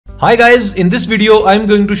Hi guys, in this video I'm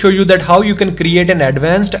going to show you that how you can create an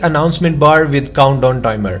advanced announcement bar with countdown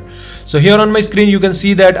timer. So here on my screen you can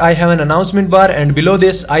see that I have an announcement bar and below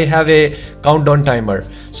this I have a countdown timer.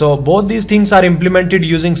 So both these things are implemented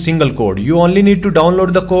using single code. You only need to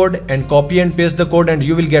download the code and copy and paste the code and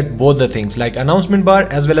you will get both the things like announcement bar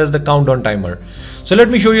as well as the countdown timer. So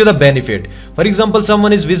let me show you the benefit. For example,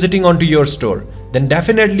 someone is visiting onto your store. Then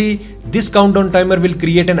definitely this countdown timer will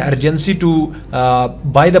create an urgency to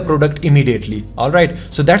buy the product immediately. Alright,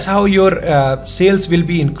 so that's how your sales will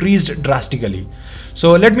be increased drastically.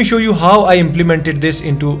 So let me show you how I implemented this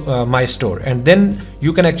into my store, and then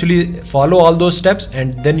you can actually follow all those steps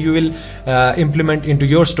and then you will implement into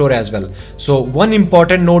your store as well. So one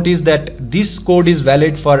important note is that this code is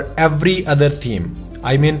valid for every other theme.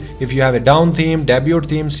 I mean, if you have a down theme, debut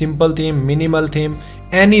theme, simple theme, minimal theme,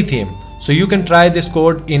 any theme. So you can try this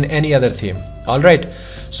code in any other theme. Alright,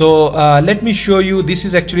 so let me show you. This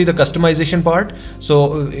is actually the customization part.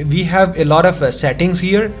 So we have a lot of settings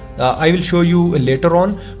here. I will show you later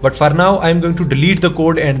on, but for now I'm going to delete the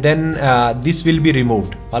code and then this will be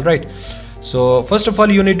removed. Alright, so first of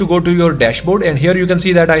all you need to go to your dashboard, and here you can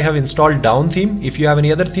see that I have installed down theme. If you have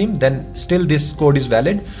any other theme, then still this code is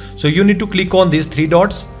valid. So you need to click on these three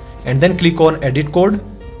dots and then click on edit code.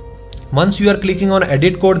 Once you are clicking on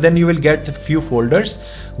edit code, then you will get a few folders.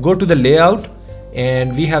 Go to the layout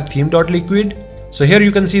and we have theme.liquid. So here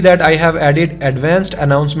you can see that I have added advanced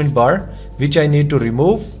announcement bar, which I need to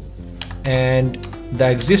remove, and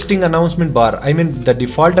the existing announcement bar, I mean the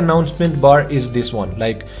default announcement bar is this one,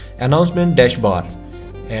 like announcement dash bar.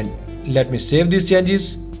 And let me save these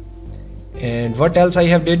changes. And what else I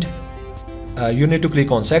have did? You need to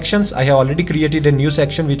click on sections. I have already created a new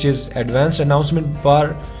section which is advanced announcement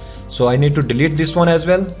bar. So I need to delete this one as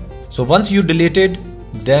well. So once you delete it,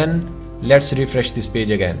 then let's refresh this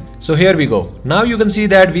page again. So here we go. Now you can see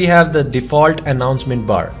that we have the default announcement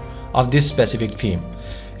bar of this specific theme,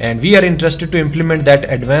 and we are interested to implement that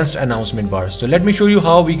advanced announcement bar. So let me show you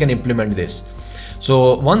how we can implement this.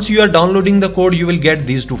 So once you are downloading the code, you will get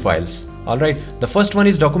these two files. Alright, the first one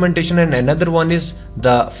is documentation and another one is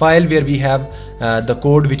the file where we have the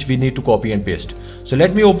code which we need to copy and paste. So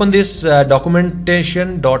let me open this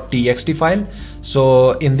documentation.txt file.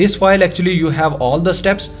 So in this file actually you have all the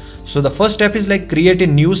steps. So the first step is like create a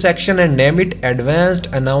new section and name it advanced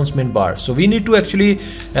announcement bar. So we need to actually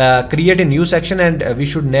create a new section and we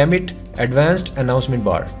should name it advanced announcement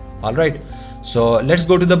bar. Alright, so let's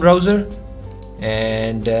go to the browser,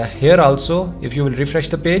 and here also if you will refresh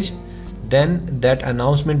the page, then that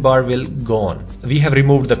announcement bar will go on. We have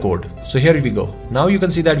removed the code. So here we go. Now you can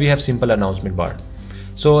see that we have simple announcement bar.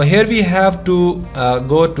 So here we have to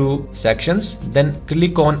go to sections, then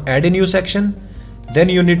click on add a new section. Then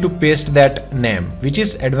you need to paste that name, which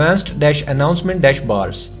is advanced dash announcement dash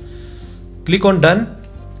bars. Click on done,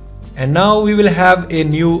 and now we will have a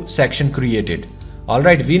new section created.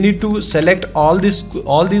 Alright, we need to select all these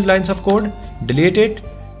lines of code, delete it,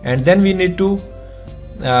 and then we need to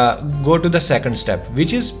go to the second step,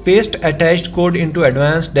 which is paste attached code into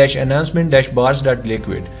advanced dash announcement dash bars dot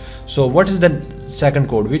liquid. So what is the second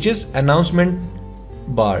code, which is announcement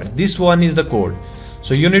bar? This one is the code.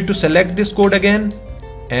 So you need to select this code again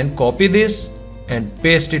and copy this and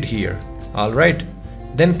paste it here. Alright,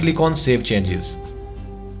 then click on save changes.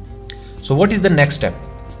 So what is the next step?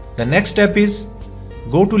 The next step is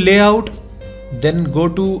go to layout, then go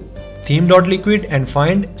to theme.liquid and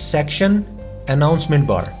find section announcement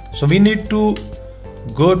bar. So we need to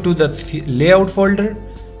go to the layout folder,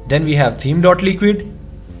 then we have theme.liquid,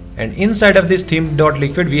 and inside of this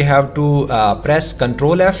theme.liquid we have to press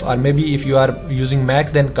Ctrl F, or maybe if you are using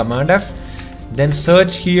Mac then Command F, then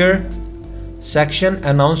search here section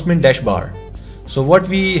announcement dash bar. So what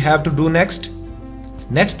we have to do next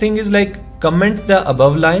thing is like comment the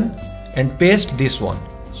above line and paste this one.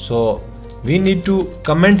 So we need to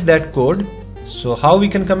comment that code. So how we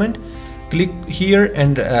can comment? Click here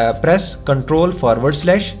and press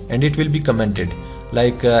Ctrl// and it will be commented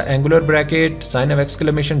like angular bracket, sign of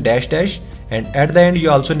exclamation, dash dash, and at the end you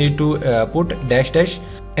also need to put dash dash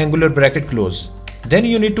angular bracket close. Then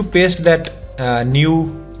you need to paste that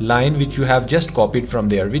new line which you have just copied from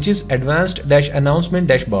there, which is advanced dash announcement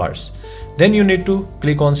dash bars. Then you need to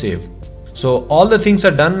click on save. So all the things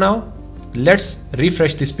are done now. Let's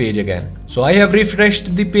refresh this page again. So I have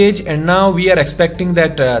refreshed the page, and now we are expecting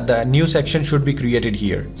that the new section should be created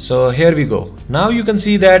here. So here we go. Now you can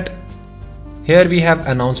see that here we have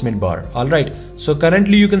announcement bar. Alright, so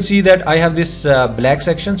currently you can see that I have this black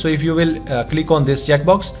section. So if you will click on this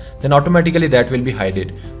checkbox, then automatically that will be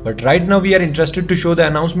hidden. But right now we are interested to show the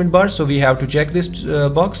announcement bar, so we have to check this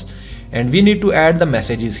box, and we need to add the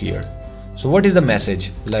messages here. So what is the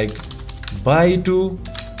message? Like buy 2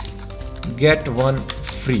 get 1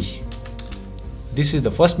 free. This is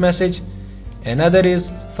the first message. Another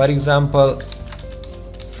is, for example,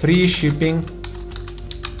 free shipping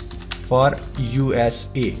for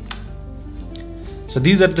USA. So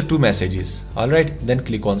these are the two messages. Alright, then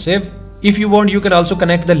click on save. If you want, you can also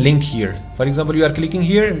connect the link here. For example, you are clicking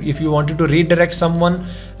here. If you wanted to redirect someone,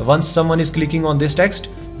 once someone is clicking on this text,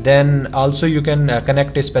 then also you can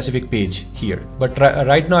connect a specific page here. But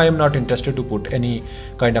right now I am not interested to put any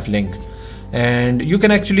kind of link. And you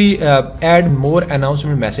can actually add more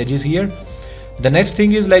announcement messages here. The next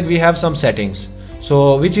thing is like we have some settings.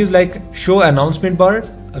 So which is like show announcement bar.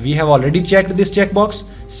 We have already checked this checkbox.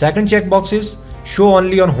 Second checkbox is show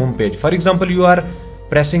only on home page. For example, you are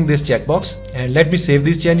pressing this checkbox, and let me save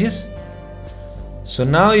these changes. So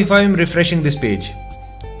now if I am refreshing this page,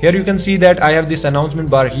 here you can see that I have this announcement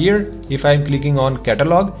bar here. If I am clicking on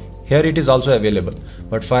catalog, here it is also available.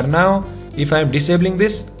 But for now, if I am disabling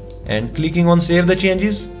this and clicking on save the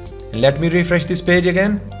changes, let me refresh this page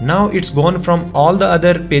again. Now it's gone from all the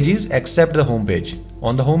other pages except the home page.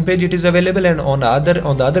 On the home page it is available, and on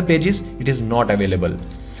the other pages it is not available.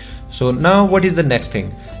 So now what is the next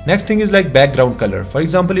thing? Next thing is like background color. For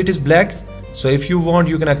example, it is black. So if you want,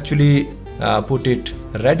 you can actually put it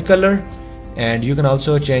red color, and you can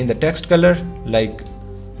also change the text color like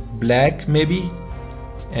black maybe.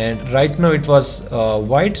 And right now it was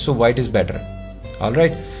white, so white is better. All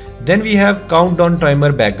right. Then we have countdown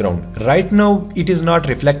timer background. Right now it is not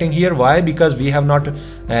reflecting here. Why? Because we have not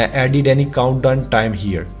added any countdown time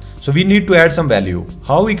here. So we need to add some value.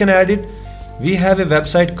 How we can add it? We have a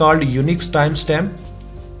website called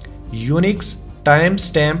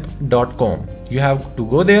unixtimestamp.com. You have to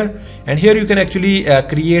go there, and here you can actually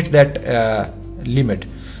create that limit.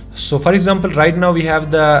 So for example, right now we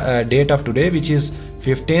have the date of today, which is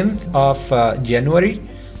 15th of January.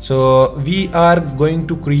 So we are going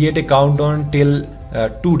to create a countdown till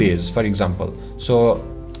 2 days, for example. So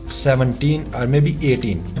 17 or maybe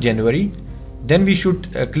 18 January. Then we should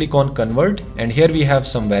click on convert, and here we have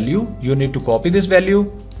some value. You need to copy this value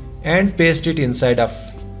and paste it inside of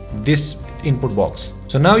this input box.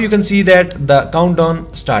 So now you can see that the countdown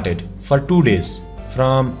started for 2 days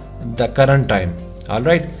from the current time. All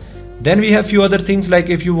right. Then we have few other things, like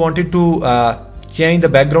if you wanted to change the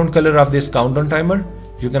background color of this countdown timer,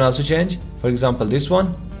 you can also change. For example, this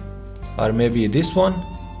one, or maybe this one.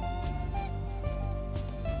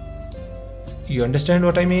 You understand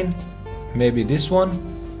what I mean? Maybe this one.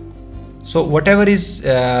 So whatever is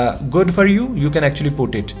good for you, you can actually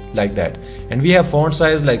put it like that. And we have font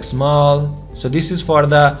size like small. So this is for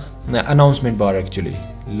the announcement bar, actually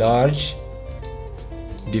large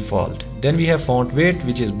default. Then we have font weight,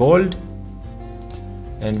 which is bold,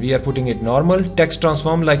 and we are putting it normal. Text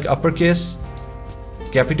transform like uppercase.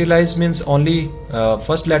 Capitalize means only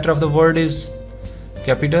first letter of the word is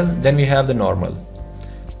capital. Then we have the normal.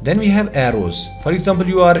 Then we have arrows. For example,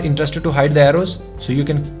 you are interested to hide the arrows, so you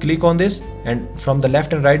can click on this, and from the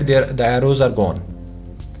left and right there the arrows are gone.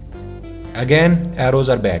 Again, arrows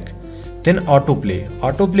are back. Then autoplay.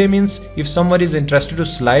 Autoplay means if someone is interested to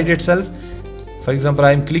slide itself, for example,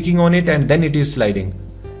 I am clicking on it and then it is sliding.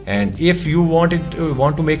 And if you want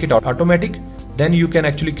to make it automatic, then you can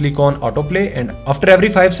actually click on autoplay, and after every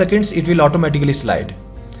 5 seconds it will automatically slide.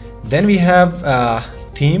 Then we have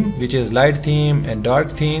theme, which is light theme and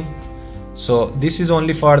dark theme. So this is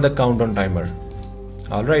only for the countdown timer.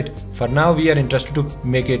 All right, for now we are interested to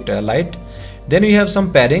make it light. Then we have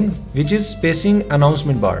some padding, which is spacing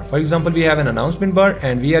announcement bar. For example, we have an announcement bar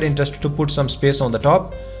and we are interested to put some space on the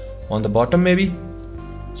top, on the bottom maybe.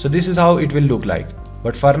 So this is how it will look like.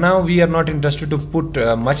 But for now we are not interested to put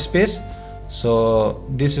much space, so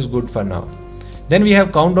this is good for now. Then we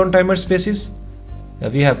have countdown timer spaces.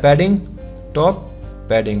 We have padding top,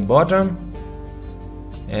 padding bottom,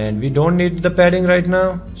 and we don't need the padding right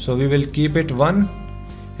now, so we will keep it 1.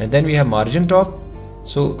 And then we have margin top.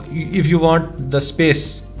 So if you want the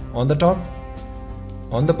space on the top,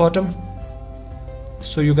 on the bottom,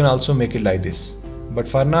 so you can also make it like this. But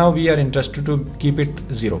for now we are interested to keep it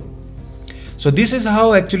 0. So this is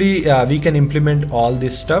how actually we can implement all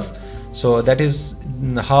this stuff. So that is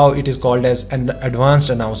how it is called as an advanced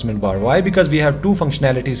announcement bar. Why? Because we have 2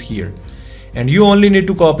 functionalities here, and you only need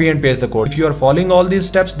to copy and paste the code. If you are following all these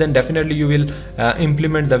steps, then definitely you will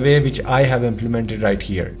implement the way which I have implemented right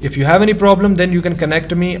here. If you have any problem, then you can connect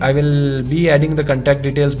to me. I will be adding the contact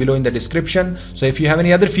details below in the description. So if you have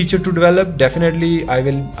any other feature to develop, definitely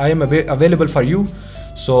I am available for you.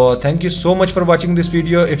 So thank you so much for watching this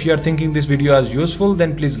video. If you are thinking this video is useful,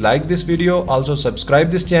 then please like this video, also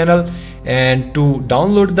subscribe this channel, and to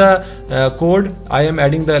download the code, I am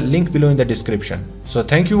adding the link below in the description. So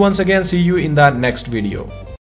thank you once again, see you in the next video.